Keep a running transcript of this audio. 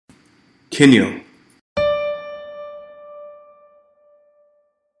Kenyo.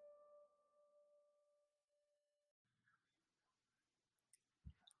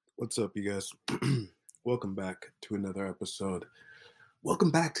 What's up, you guys? Welcome back to another episode.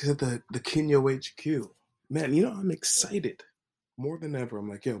 Welcome back to the Kenyo HQ. Man, I'm excited more than ever. I'm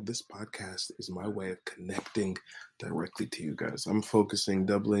like, this podcast is my way of connecting directly to you guys. I'm focusing,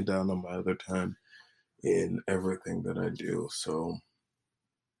 doubling down on my other time in everything that I do. So,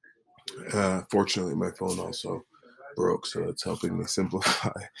 fortunately, my phone also broke, so it's helping me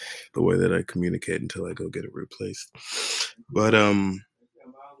simplify the way that I communicate until I go get it replaced. But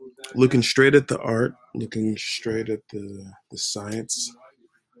looking straight at the art, looking straight at the science,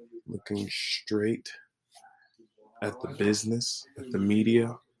 looking straight at the business, at the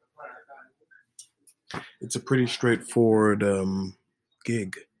media. It's a pretty straightforward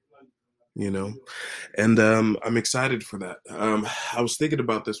gig, and I'm excited for that. I was thinking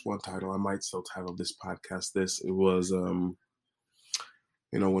about this one title. I might still title this podcast this. It was, when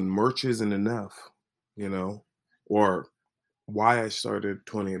merch isn't enough, or why I started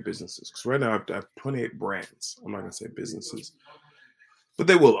 28 businesses. Because right now I have 28 brands. I'm not going to say businesses, but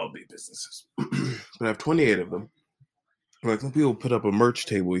they will all be businesses. But I have 28 of them. Like, some people put up a merch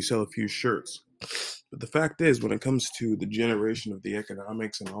table, you sell a few shirts. But the fact is, when it comes to the generation of the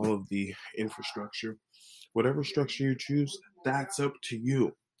economics and all of the infrastructure, whatever structure you choose, that's up to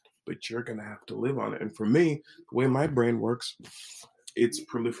you. But you're going to have to live on it. And for me, the way my brain works, it's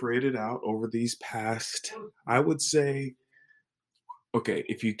proliferated out over these past, I would say, okay,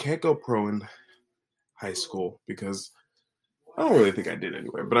 if you can't go pro in high school, because I don't really think I did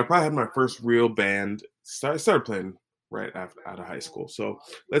anyway, but I probably had my first real band. I started playing right after out of high school. So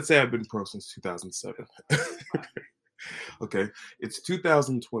let's say I've been pro since 2007. Okay, it's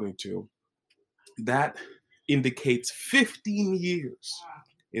 2022. That indicates 15 years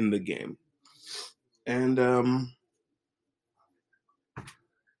in the game. And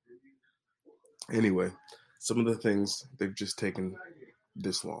anyway, some of the things, they've just taken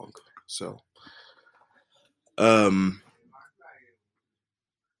this long. So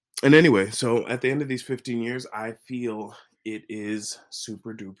and anyway, so at the end of these 15 years, I feel it is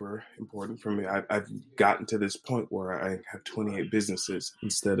super duper important for me. I've gotten to this point where I have 28 businesses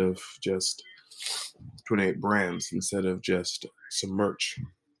instead of just 28 brands, instead of just some merch.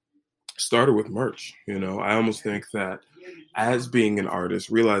 Started with merch, I almost think that as being an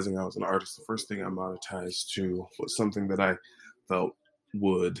artist, realizing I was an artist, the first thing I monetized to was something that I felt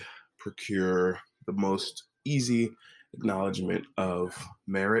would procure the most easy acknowledgement of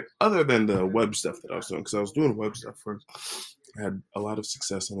merit, other than the web stuff that I was doing, because I was doing web stuff first. I had a lot of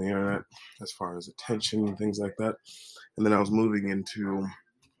success on the internet as far as attention and things like that, and then I was moving into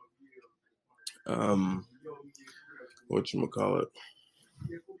whatchamacallit,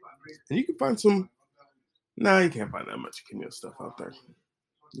 and you can find some. Nah, you can't find that much Kenyo stuff out there.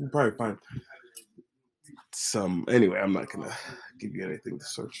 You can probably find some. Anyway, I'm not gonna give you anything to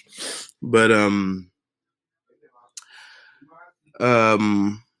search, but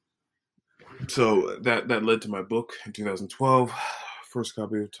so that led to my book in 2012. First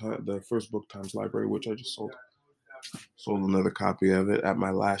copy of the first book, Times Library, which I just sold another copy of it at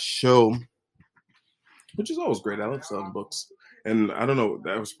my last show, which is always great. I love selling books. And I don't know,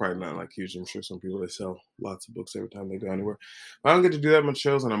 that was probably not like huge. I'm sure some people, they sell lots of books every time they go anywhere. But I don't get to do that much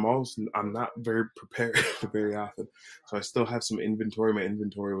shows, and I'm not very prepared very often. So I still have some inventory. My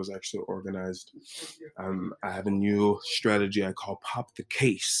inventory was actually organized. I have a new strategy I call Pop the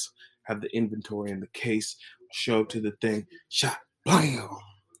Case. Have the inventory in the case, show up to the thing, shot, bam,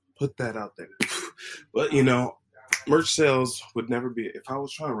 put that out there. But merch sales would never be, if I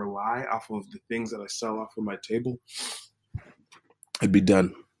was trying to rely off of the things that I sell off of my table, I'd be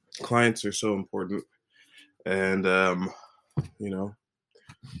done. Clients are so important. And, I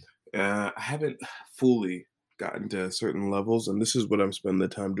haven't fully gotten to certain levels. And this is what I'm spending the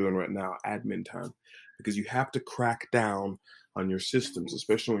time doing right now, admin time. Because you have to crack down on your systems,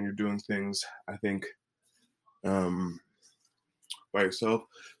 especially when you're doing things, I think, by yourself,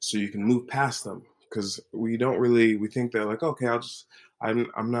 so you can move past them. Because we think that, like, okay,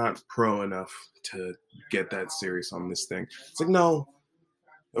 I'm not pro enough to get that serious on this thing. It's like, no,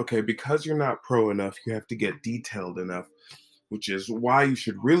 okay, because you're not pro enough, you have to get detailed enough, which is why you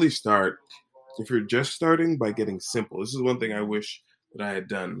should really start, if you're just starting, by getting simple. This is one thing I wish that I had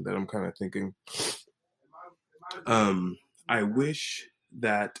done, that I'm kind of thinking. I wish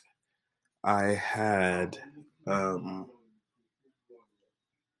that I had, I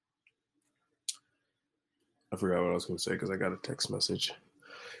forgot what I was going to say because I got a text message.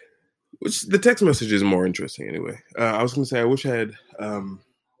 Which the text message is more interesting anyway. I was going to say I wish I had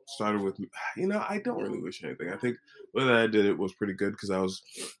started with, I don't really wish anything. I think the way that I did it was pretty good because I was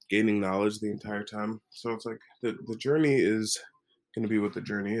gaining knowledge the entire time. So it's like the journey is going to be what the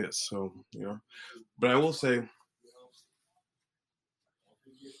journey is. So, but I will say,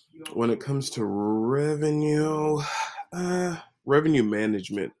 when it comes to revenue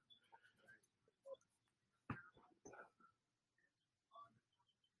management,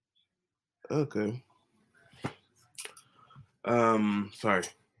 okay. Sorry,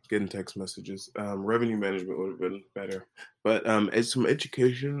 getting text messages. Revenue management would have been better, but it's some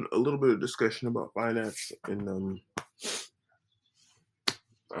education, a little bit of discussion about finance in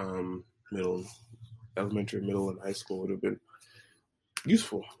middle, elementary, middle, and high school would have been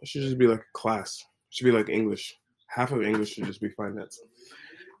useful. It should just be like a class. It should be like English. Half of English should just be finance.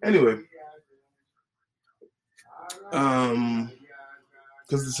 Anyway, because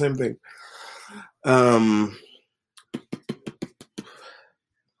the same thing.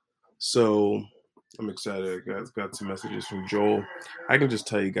 So I'm excited. I got some messages from Joel. I can just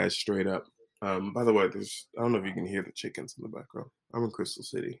tell you guys straight up. By the way, I don't know if you can hear the chickens in the background. I'm in Crystal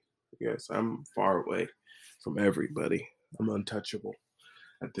City. Yes, I'm far away from everybody. I'm untouchable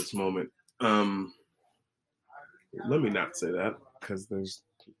at this moment. Let me not say that because there's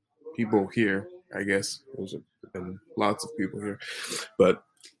people here. I guess there's been lots of people here, but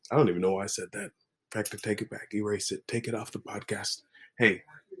I don't even know why I said that. In fact, to take it back, erase it, take it off the podcast. Hey,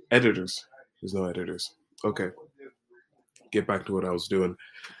 editors. There's no editors. Okay. Get back to what I was doing.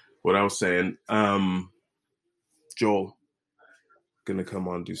 What I was saying. Joel, gonna come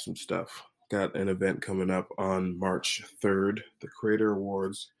on do some stuff. Got an event coming up on March 3rd, the Creator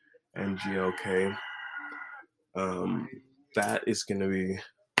Awards and GLK. That is gonna be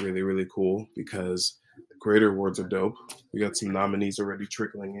really, really cool because the Creator Awards are dope. We got some nominees already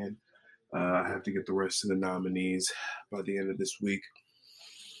trickling in. I have to get the rest of the nominees by the end of this week.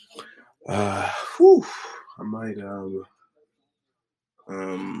 I might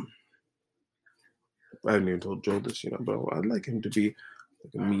I haven't even told Joe this, but I'd like him to be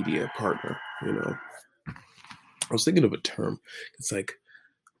like a media partner, I was thinking of a term. It's like,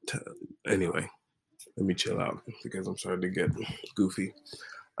 anyway, let me chill out because I'm starting to get goofy.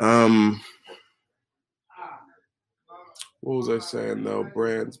 What was I saying though?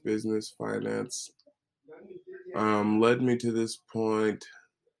 Brands, business, finance, led me to this point.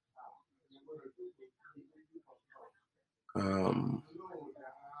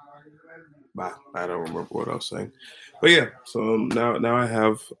 I don't remember what I was saying, but yeah. So now I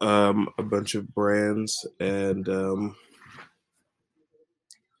have a bunch of brands, and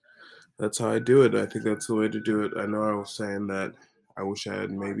that's how I do it. I think that's the way to do it. I know I was saying that I wish I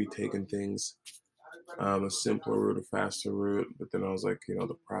had maybe taken things a simpler route, a faster route, but then I was like,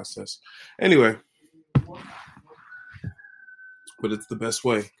 the process. Anyway, but it's the best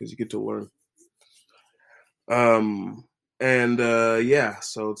way because you get to learn. And yeah,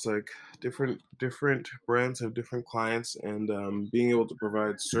 so it's like different brands have different clients, and being able to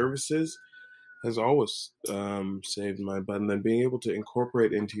provide services has always saved my butt. And then being able to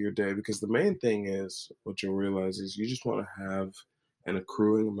incorporate into your day, because the main thing is what you'll realize is you just want to have an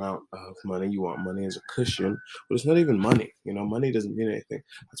accruing amount of money. You want money as a cushion, but it's not even money. Money doesn't mean anything.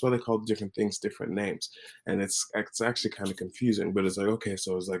 That's why they call different things different names, and it's actually kind of confusing. But it's like, okay,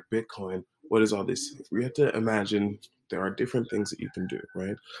 so it's like Bitcoin. What is all this? We have to imagine there are different things that you can do,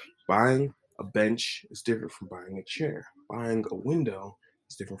 right? Buying a bench is different from buying a chair. Buying a window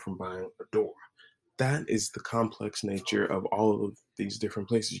is different from buying a door. That is the complex nature of all of these different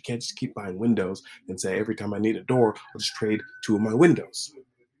places. You can't just keep buying windows and say, every time I need a door, I'll just trade 2 of my windows.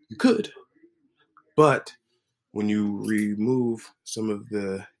 You could. But when you remove some of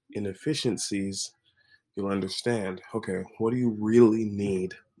the inefficiencies, you'll understand, okay, what do you really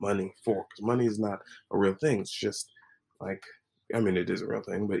need money for? Because money is not a real thing. It's just like, it is a real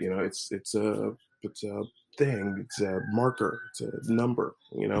thing, but it's a thing. It's a marker. It's a number.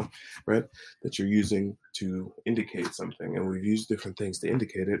 Right? That you're using to indicate something, and we've used different things to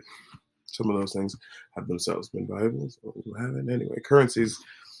indicate it. Some of those things have themselves been valuable. Some haven't. Anyway, currencies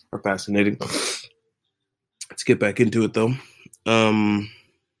are fascinating. Let's get back into it though.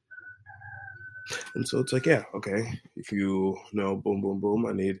 And so it's like, yeah, okay, if you know, boom, boom, boom,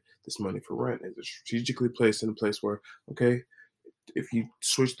 I need this money for rent. It's strategically placed in a place where, okay, if you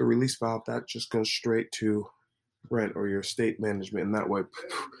switch the release valve, that just goes straight to rent or your estate management. And that way,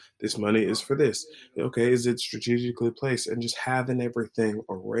 this money is for this. Okay, is it strategically placed? And just having everything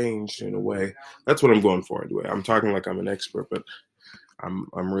arranged in a way. That's what I'm going for anyway. I'm talking like I'm an expert, but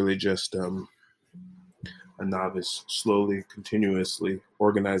I'm really just a novice, slowly, continuously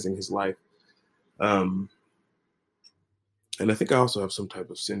organizing his life. And I think I also have some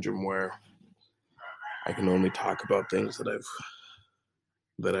type of syndrome where I can only talk about things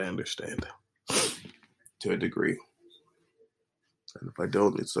that I understand to a degree. And if I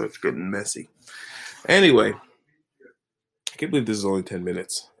don't, it starts getting messy. Anyway, I can't believe this is only 10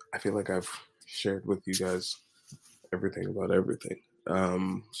 minutes. I feel like I've shared with you guys everything about everything.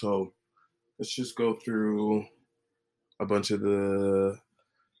 So let's just go through a bunch of the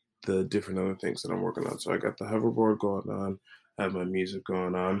different other things that I'm working on. So I got the hoverboard going on, I have my music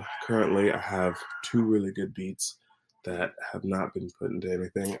going on. Currently, I have 2 really good beats that have not been put into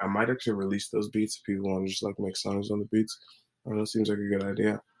anything. I might actually release those beats if people want to just like make songs on the beats. I don't know, it seems like a good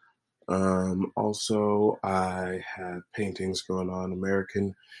idea. Also, I have paintings going on.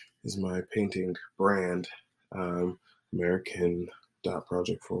 American is my painting brand.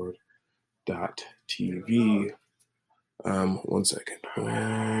 American.projectforward.tv. One second.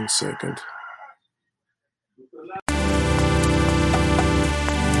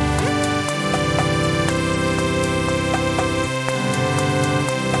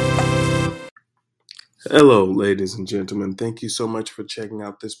 Hello, ladies and gentlemen. Thank you so much for checking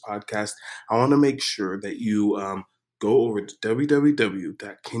out this podcast. I want to make sure that you go over to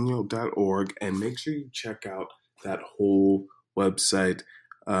www.kenyo.org and make sure you check out that whole website.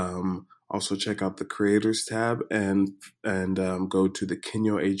 Also, check out the creators tab and go to the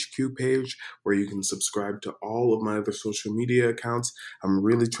Kenyo HQ page where you can subscribe to all of my other social media accounts. I'm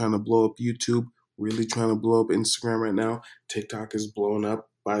really trying to blow up YouTube, really trying to blow up Instagram right now. TikTok is blowing up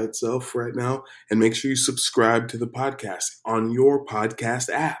by itself right now. And make sure you subscribe to the podcast on your podcast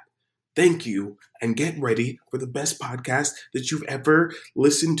app. Thank you, and get ready for the best podcast that you've ever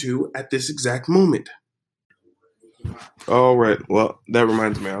listened to at this exact moment. All right. Well, that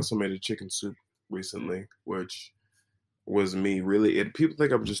reminds me, I also made a chicken soup recently, which was me really. People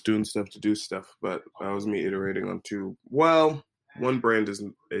think I'm just doing stuff to do stuff, but that was me iterating on 2. Well, one brand is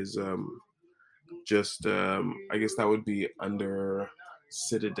just I guess that would be under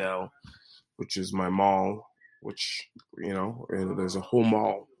Citadel, which is my mall, which, and there's a whole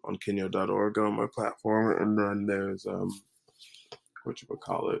mall on kenyo.org on my platform. And then there's,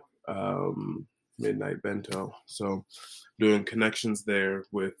 Midnight Bento. So doing connections there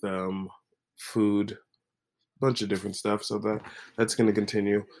with food, a bunch of different stuff. So that's going to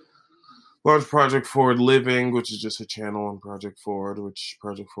continue. Large Project Forward Living, which is just a channel on Project Forward, which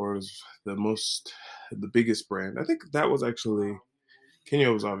Project Forward is the biggest brand. I think that was actually,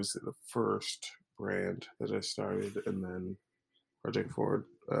 Kenyo was obviously the first brand that I started, and then Project Forward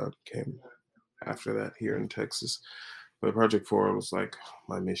came after that here in Texas. But Project Forward was like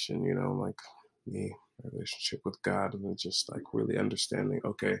my mission, like me, my relationship with God, and then just like really understanding,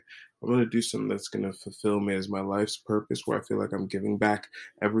 okay, I'm going to do something that's going to fulfill me as my life's purpose, where I feel like I'm giving back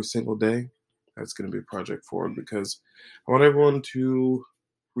every single day. That's going to be Project Forward, because I want everyone to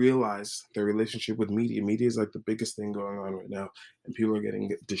realize their relationship with media. Media is like the biggest thing going on right now, and people are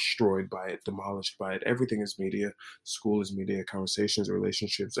getting destroyed by it, demolished by it. Everything is media. School is media. Conversations,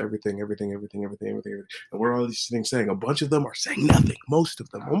 relationships, everything. And what are all these things saying? A bunch of them are saying nothing. Most of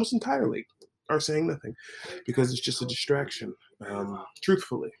them, almost entirely, are saying nothing, because it's just a distraction.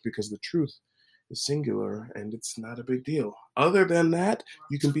 Truthfully, because the truth is singular and it's not a big deal. Other than that,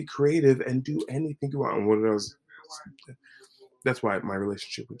 you can be creative and do anything you want. And what else? That's why my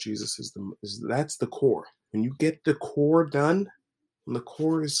relationship with Jesus that's the core. When you get the core done, when the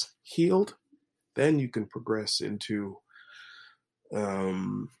core is healed, then you can progress into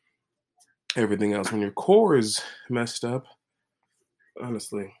everything else. When your core is messed up,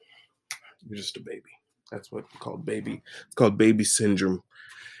 honestly, you're just a baby. That's what it's called, baby. It's called baby syndrome.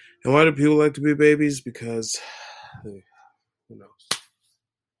 And why do people like to be babies? Because, who knows?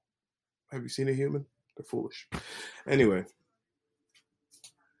 Have you seen a human? They're foolish. Anyway,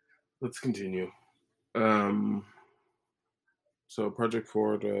 let's continue. So Project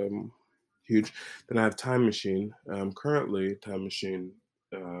Forward, huge. Then I have Time Machine. Currently, Time Machine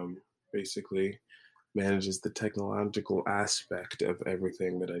basically manages the technological aspect of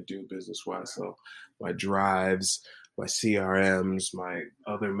everything that I do business-wise. So my drives, my CRMs, my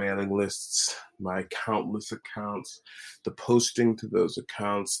other mailing lists, my countless accounts, the posting to those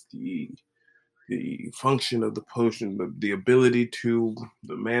accounts, the function of the potion, the ability to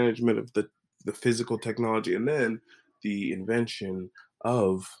the management of the physical technology, and then the invention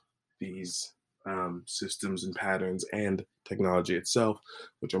of these systems and patterns and technology itself,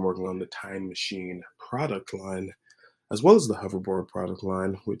 which I'm working on the Time Machine product line, as well as the Hoverboard product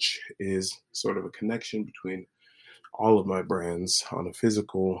line, which is sort of a connection between all of my brands on a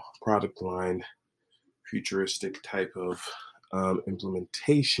physical product line, futuristic type of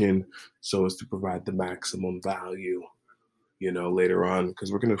implementation, so as to provide the maximum value later on,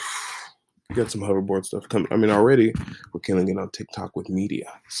 because we got some hoverboard stuff coming. I mean, already we're killing it on TikTok with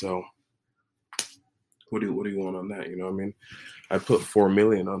media. So what do you want on that? I mean, I put 4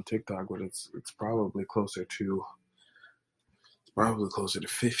 million on TikTok, but it's probably closer to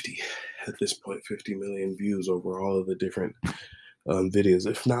 50 at this point, 50 million views over all of the different videos,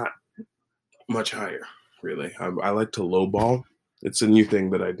 if not much higher, really. I like to lowball. It's a new thing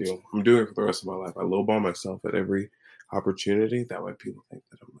that I do. I'm doing it for the rest of my life. I lowball myself at every opportunity. That way people think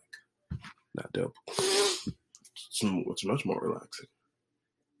that I'm like not dope. It's much more relaxing.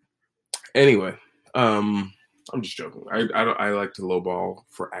 Anyway, I'm just joking. I like to lowball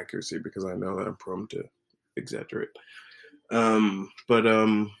for accuracy because I know that I'm prone to exaggerate.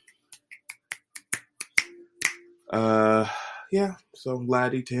 Yeah. So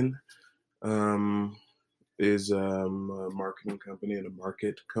Laddieton is a marketing company and a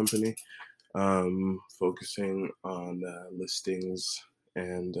market company, focusing on listings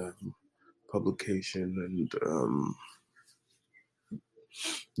and publication and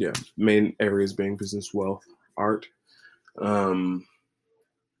main areas being business, wealth, art.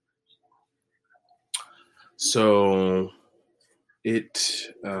 So it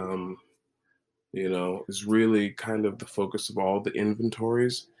is really kind of the focus of all the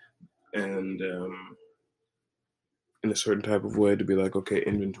inventories, and in a certain type of way to be like, okay,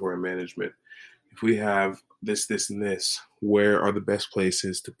 inventory management. If we have this, and this, where are the best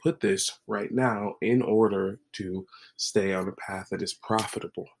places to put this right now in order to stay on a path that is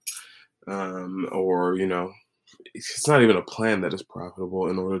profitable? Or, it's not even a plan that is profitable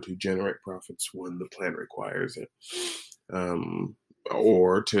in order to generate profits when the plan requires it.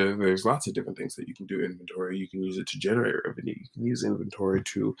 There's lots of different things that you can do. Inventory, you can use it to generate revenue. You can use inventory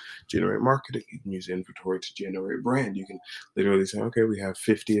to generate marketing. You can use inventory to generate brand. You can literally say, okay, we have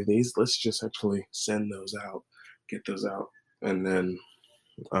 50 of these. Let's just actually send those out, get those out. And then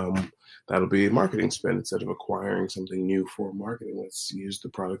that'll be marketing spend instead of acquiring something new for marketing. Let's use the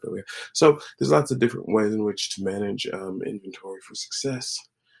product that we have. So there's lots of different ways in which to manage inventory for success,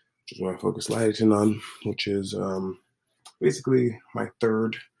 which is what I focus Laddieton on, which is basically my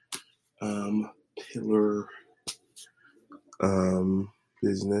third pillar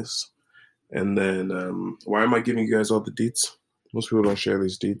business. And then why am I giving you guys all the deets? Most people don't share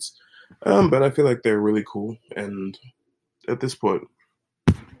these deets, but I feel like they're really cool. And at this point,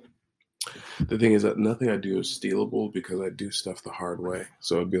 the thing is that nothing I do is stealable because I do stuff the hard way.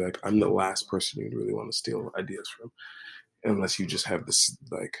 So it'd be like, I'm the last person you'd really want to steal ideas from, unless you just have this,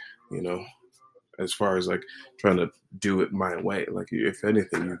 like, as far as like trying to do it my way. Like, if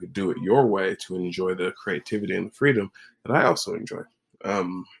anything, you could do it your way to enjoy the creativity and the freedom that I also enjoy.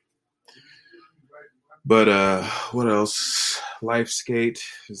 But what else? LifeSkate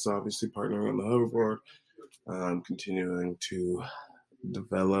is obviously partnering on the hoverboard, continuing to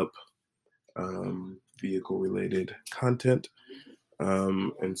develop vehicle-related content.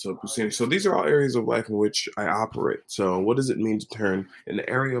 And so these are all areas of life in which I operate. So what does it mean to turn an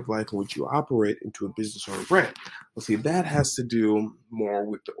area of life in which you operate into a business or a brand? Well, see, that has to do more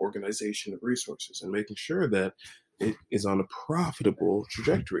with the organization of resources and making sure that it is on a profitable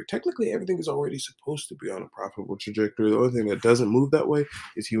trajectory. Technically, everything is already supposed to be on a profitable trajectory. The only thing that doesn't move that way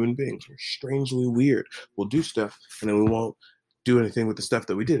is human beings. We're strangely weird. We'll do stuff and then we won't do anything with the stuff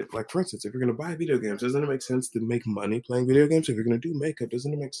that we did. Like, for instance, if you're going to buy video games, doesn't it make sense to make money playing video games? If you're going to do makeup,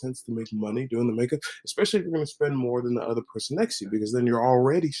 doesn't it make sense to make money doing the makeup? Especially if you're going to spend more than the other person next to you, because then you're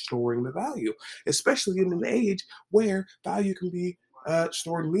already storing the value, especially in an age where value can be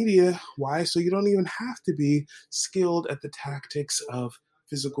stored media. Why? So you don't even have to be skilled at the tactics of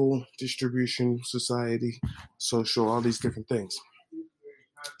physical distribution, society, social, all these different things.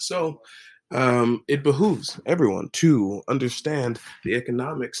 So it behooves everyone to understand the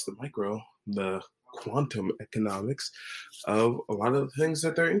economics, the micro, the quantum economics of a lot of the things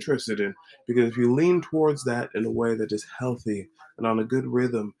that they're interested in. Because if you lean towards that in a way that is healthy and on a good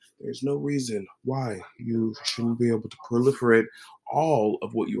rhythm, there's no reason why you shouldn't be able to proliferate all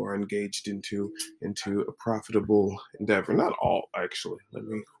of what you are engaged into a profitable endeavor. Not all, actually. Let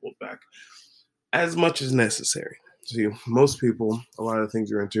me hold back. As much as necessary. See, most people, a lot of the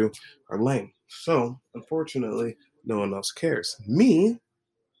things you're into are lame. So, unfortunately, no one else cares. Me,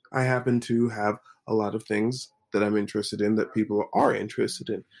 I happen to have a lot of things that I'm interested in that people are interested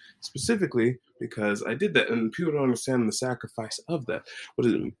in, specifically because I did that, and people don't understand the sacrifice of that. What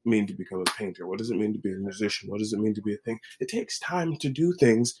does it mean to become a painter? What does it mean to be a musician? What does it mean to be a thing? It takes time to do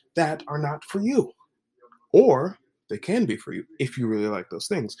things that are not for you, or they can be for you if you really like those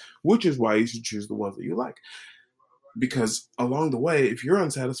things, which is why you should choose the ones that you like. Because along the way, if you're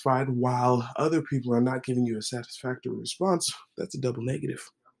unsatisfied while other people are not giving you a satisfactory response, that's a double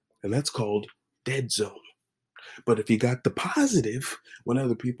negative. And that's called dead zone. But if you got the positive when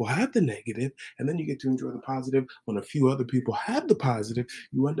other people have the negative, and then you get to enjoy the positive when a few other people have the positive,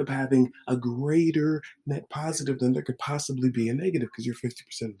 you end up having a greater net positive than there could possibly be a negative because you're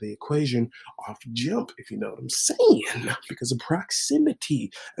 50% of the equation off jump, if you know what I'm saying, because of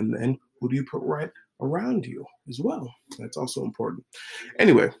proximity. And then who do you put right around you as well? That's also important.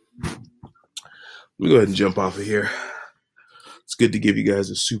 Anyway, let me go ahead and jump off of here. It's good to give you guys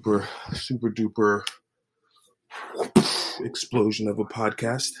a super duper explosion of a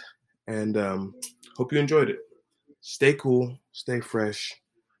podcast, and hope you enjoyed it. Stay cool, stay fresh.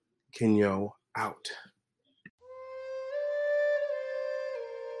 Kenyo out.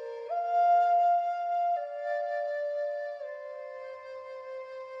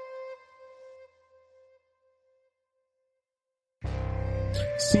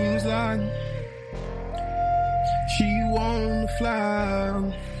 Seems like she wanna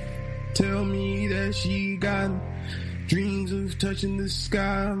fly. Tell me that she got dreams of touching the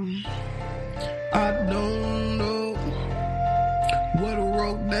sky. I don't know what a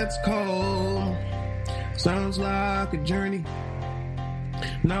road that's called. Sounds like a journey,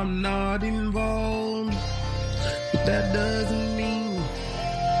 and I'm not involved. But that doesn't mean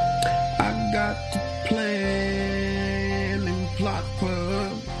I got to plan and plot for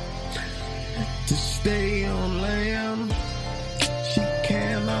her to stay on land. She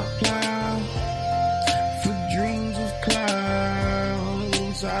cannot plow for dreams of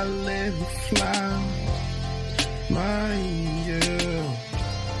clouds. I let her fly, my angel.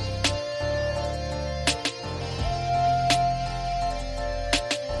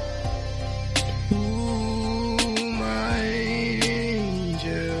 Ooh, my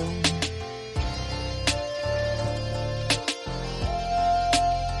angel.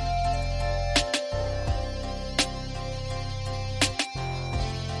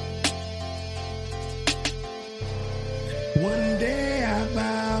 One day I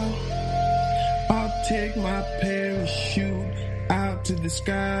vow I'll take my parachute out to the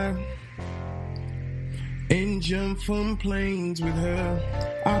sky and jump from planes with her.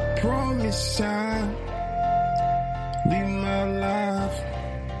 I promise I'll leave my life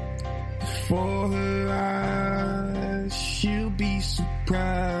before her eyes. She'll be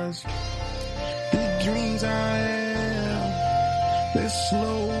surprised. The dreams I have, they're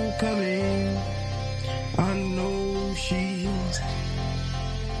slow coming. I know she's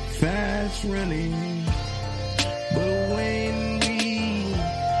fast running, but when we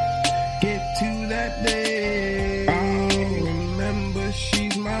get to that day, I'll remember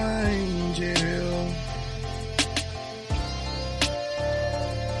she's my angel.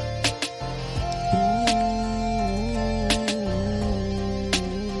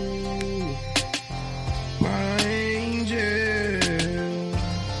 Ooh, my angel.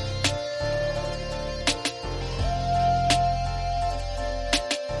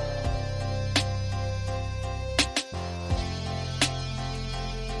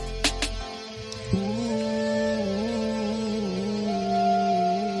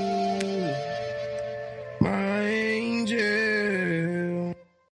 My angel.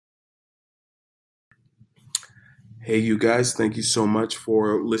 Hey, you guys, thank you so much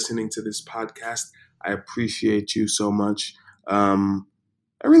for listening to this podcast. I appreciate you so much.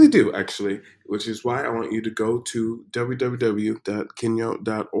 I really do, actually, which is why I want you to go to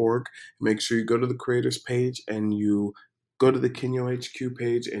www.kenyo.org. Make sure you go to the creators page and you go to the Kenyo HQ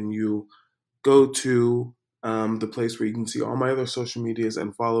page and you go to the place where you can see all my other social medias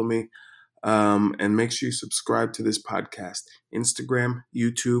and follow me. And make sure you subscribe to this podcast. Instagram,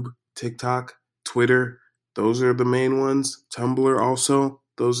 YouTube, TikTok, Twitter, those are the main ones. Tumblr also,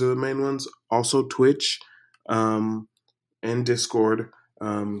 those are the main ones. Also Twitch and Discord.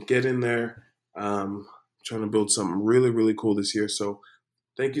 Get in there. Trying to build something really, really cool this year. So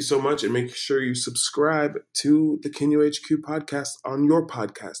thank you so much, and make sure you subscribe to the Kenyo HQ podcast on your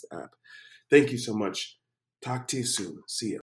podcast app. Thank you so much. Talk to you soon. See ya.